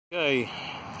Okay,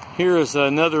 here is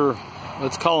another,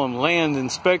 let's call them land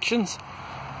inspections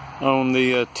on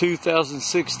the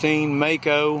 2016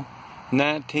 MAKO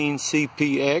 19ft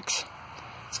CPX.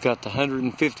 It's got the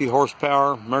 150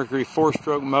 horsepower Mercury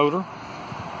 4-stroke motor.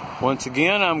 Once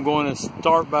again, I'm going to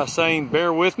start by saying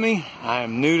bear with me. I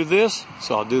am new to this,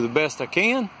 so I'll do the best I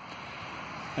can.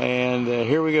 And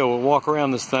here we go. We'll walk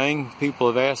around this thing. People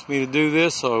have asked me to do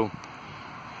this, so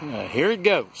here it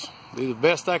goes. Do the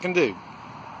best I can do.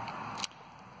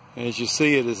 As you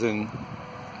see, it is in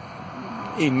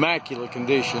immaculate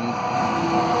condition.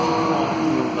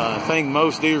 I think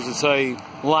most dealers would say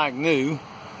like new.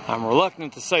 I'm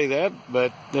reluctant to say that,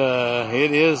 but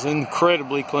it is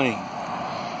incredibly clean.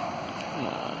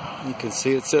 You can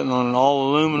see it sitting on an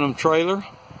all aluminum trailer.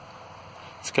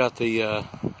 It's got the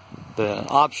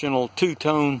optional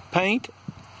two-tone paint,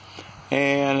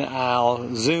 and I'll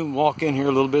walk in here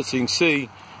a little bit so you can see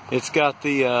it's got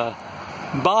the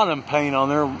bottom paint on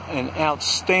there. An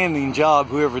outstanding job.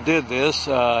 Whoever did this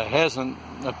hasn't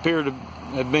appeared to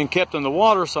have been kept in the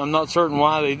water, so I'm not certain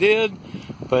why they did,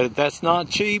 but that's not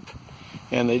cheap,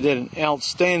 and they did an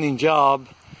outstanding job.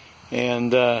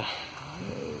 And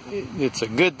it's a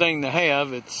good thing to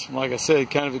have. It's, like I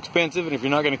said, kind of expensive, and if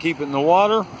you're not going to keep it in the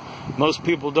water, most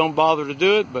people don't bother to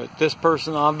do it, but this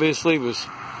person obviously was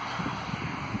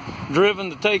driven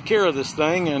to take care of this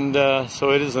thing, and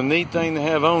so it is a neat thing to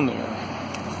have on there.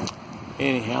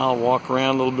 Anyhow, I'll walk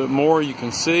around a little bit more. You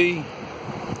can see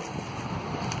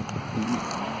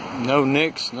no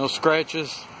nicks, no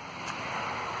scratches.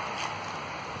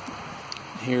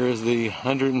 Here is the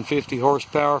 150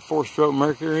 horsepower 4-stroke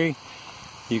Mercury.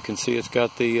 You can see it's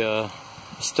got the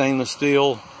stainless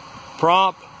steel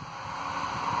prop.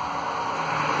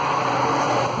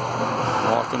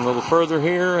 Walking a little further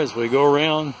here as we go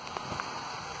around.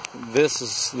 This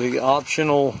is the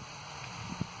optional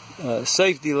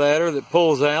safety ladder that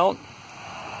pulls out.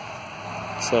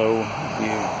 So if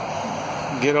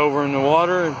you get over in the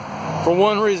water for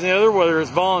one reason or the other, whether it's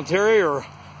voluntary or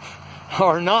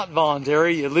not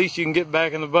voluntary, at least you can get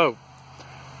back in the boat.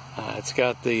 It's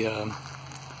got the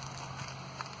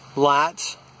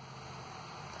lights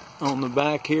on the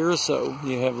back here, so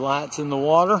you have lights in the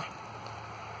water.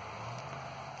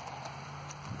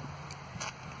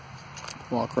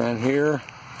 Walk around here.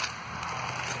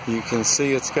 You can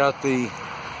see it's got the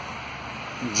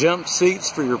jump seats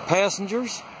for your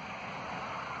passengers.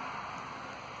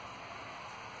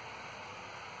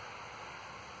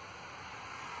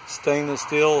 Stainless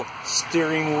steel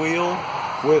steering wheel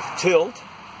with tilt,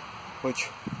 which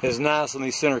is nice on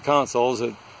these center consoles.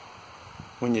 That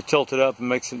when you tilt it up, it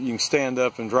makes it, you can stand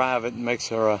up and drive it. It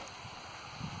makes it a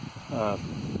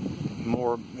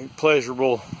more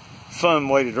pleasurable, fun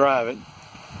way to drive it.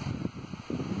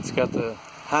 It's got the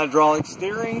hydraulic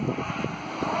steering.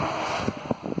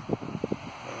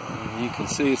 And you can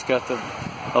see it's got the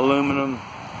aluminum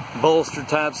bolster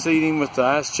type seating with the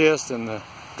ice chest and the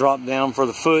drop down for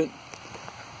the foot.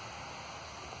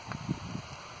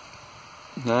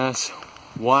 Nice,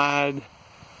 wide,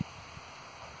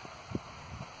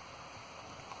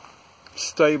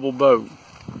 stable boat.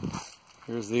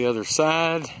 Here's the other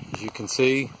side. As you can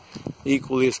see,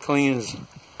 equally as clean as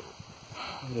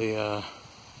the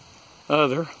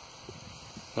other.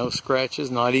 No scratches,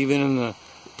 not even in the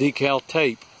decal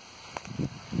tape.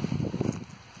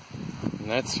 And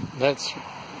that's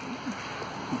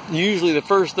usually the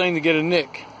first thing to get a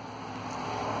nick.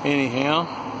 Anyhow,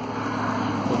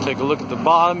 we'll take a look at the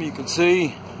bottom. You can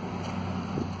see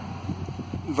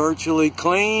virtually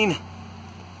clean.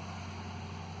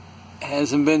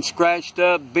 Hasn't been scratched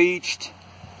up, beached.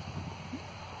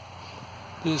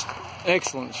 Just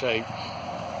excellent shape.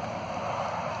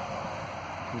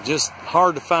 Just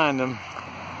hard to find them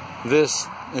this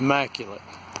immaculate.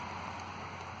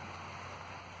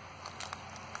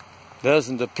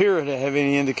 Doesn't appear to have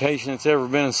any indication it's ever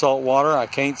been in salt water. I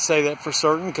can't say that for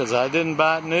certain because I didn't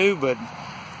buy it new, but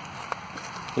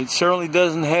it certainly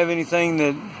doesn't have anything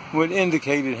that would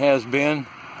indicate it has been.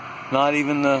 Not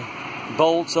even the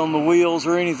bolts on the wheels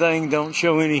or anything don't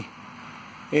show any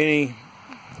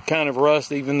kind of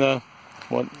rust, even the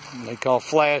what they call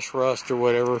flash rust or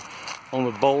whatever on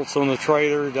the bolts on the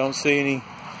trailer. Don't see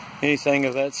anything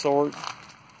of that sort.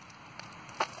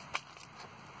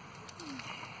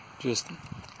 Just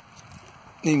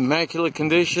immaculate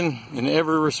condition in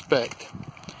every respect.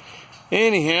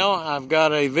 Anyhow, I've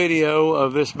got a video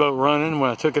of this boat running when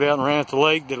I took it out and ran at the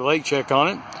lake, did a lake check on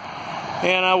it.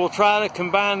 And I will try to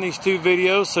combine these two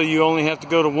videos so you only have to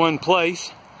go to one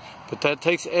place. But that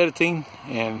takes editing,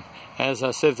 and as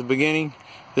I said at the beginning,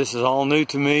 this is all new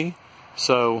to me.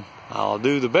 So I'll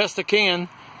do the best I can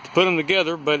to put them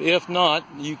together, but if not,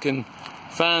 you can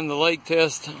find the lake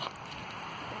test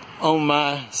on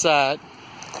my site,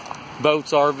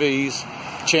 Boats, RVs,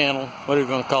 channel, whatever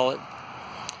you want to call it.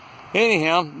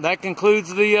 Anyhow, that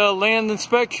concludes the land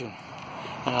inspection.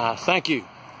 Thank you.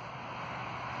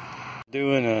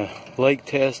 Doing a lake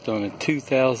test on a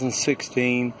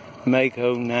 2016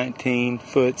 MAKO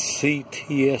 19ft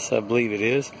CPX, I believe it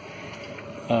is.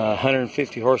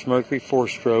 150 horse Mercury,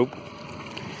 4-stroke.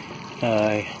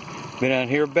 Been out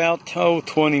here about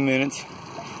 20 minutes,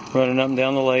 running up and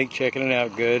down the lake, checking it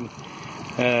out good.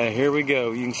 Here we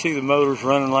go. You can see the motors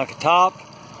running like a top,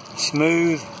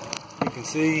 smooth. You can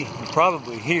see,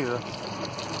 probably hear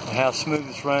how smooth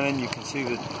it's running. You can see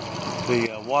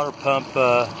the water pump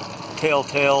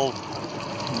telltale.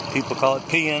 People call it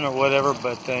peeing or whatever,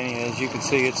 but as you can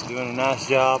see, it's doing a nice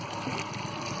job.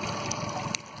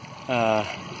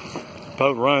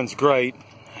 Boat runs great.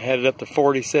 I had it up to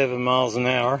 47 miles an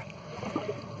hour.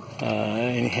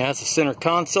 And it has a center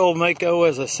console MAKO,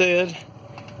 as I said.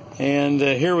 And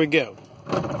here we go.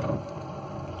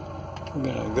 We're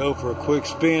going to go for a quick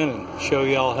spin and show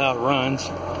y'all how it runs.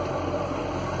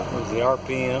 There's the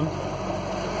RPM.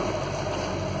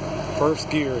 First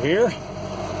gear here.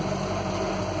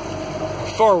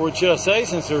 Forward, shall I say,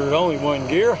 since there's only one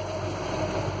gear.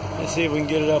 Let's see if we can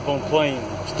get it up on plane.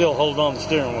 Still hold on the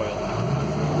steering wheel.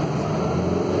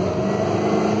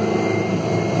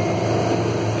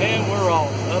 And we're all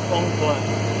up on plane.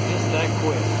 Just that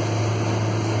quick.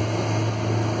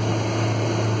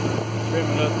 Trim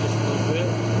it up just a little bit.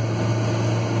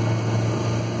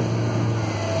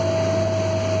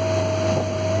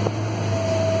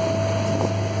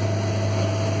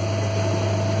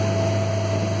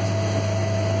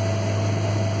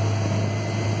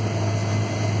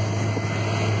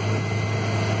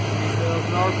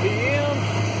 RPM.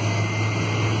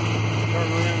 Turn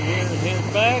around here and head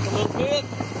back a little bit.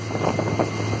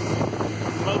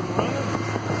 Motor running.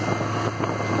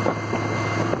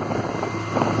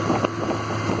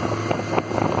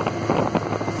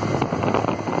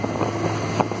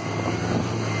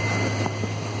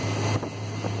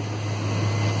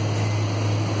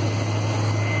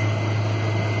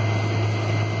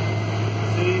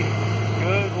 See,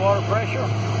 good water pressure.